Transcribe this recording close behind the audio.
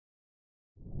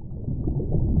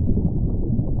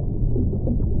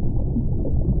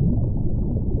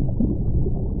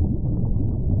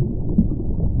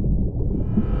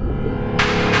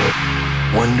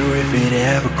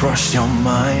ever crossed your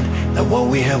mind that what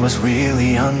we had was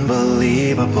really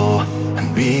unbelievable,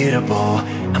 unbeatable,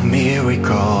 a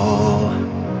miracle?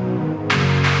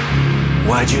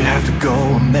 Why'd you have to go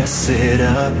and mess it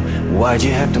up? Why'd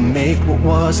you have to make what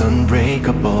was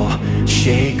unbreakable,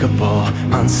 shakeable,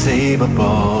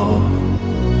 unsavable?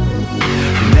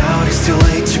 Now it's too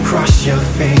late to cross your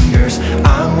fingers.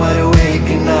 I'm wide awake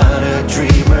and not a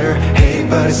dreamer. Hey,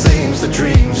 but it seems the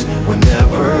dreams were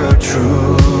never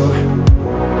true.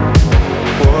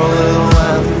 For a little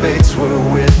while the fates were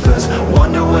with us.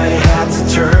 Wonder why they had to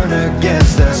turn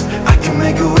against us. I can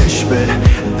make a wish, but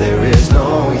there is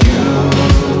no use.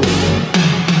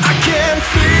 I can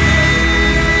feel,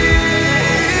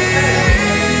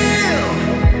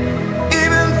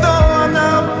 even though I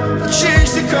know the change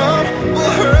to come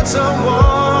will hurt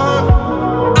someone.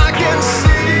 I can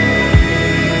see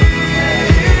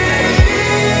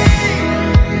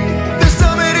there's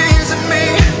something in me.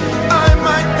 I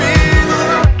might be the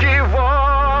lucky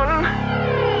one.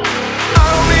 I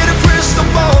don't need a crystal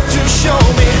ball to show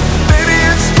me. Baby,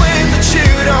 explain that you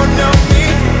don't know me.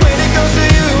 When it comes to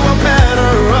you, I'm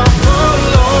better off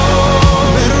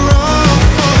alone. Better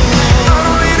off alone. I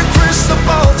don't need a crystal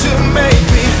ball to make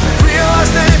me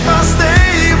realize that if I stay,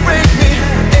 you break me.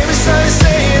 Every side is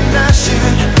saying I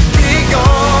should be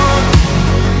gone.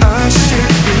 I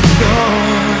should be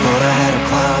gone. Thought I had a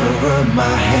cloud over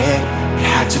my head. It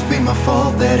had to be my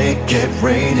fault that it kept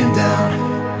raining down.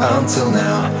 Until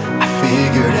now, I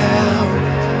figured out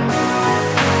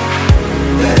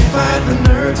that if I had the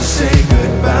nerve to say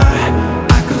goodbye,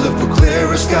 I could look for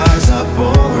clearer skies up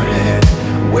overhead,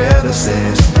 where the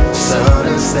says sun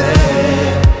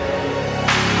instead.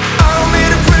 I don't need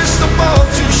a crystal ball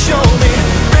to show me.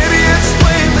 Baby,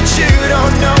 explain that you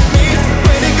don't know me.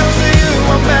 When it comes to you,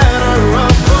 I'm better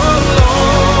off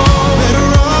alone. Better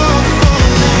off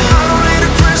alone. I don't need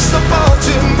a crystal ball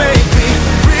to make me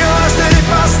realize that if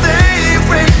I stay, you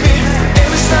break me.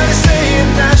 Every side is saying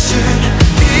I should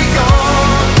be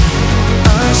gone.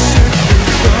 I should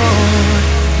be gone.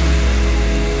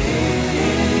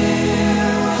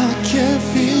 I can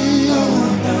feel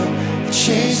the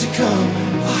change to come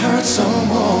will hurt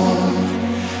someone.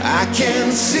 I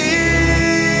can see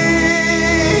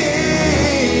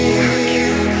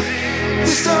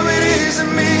there's something in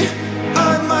me. I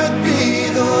might be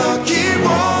the lucky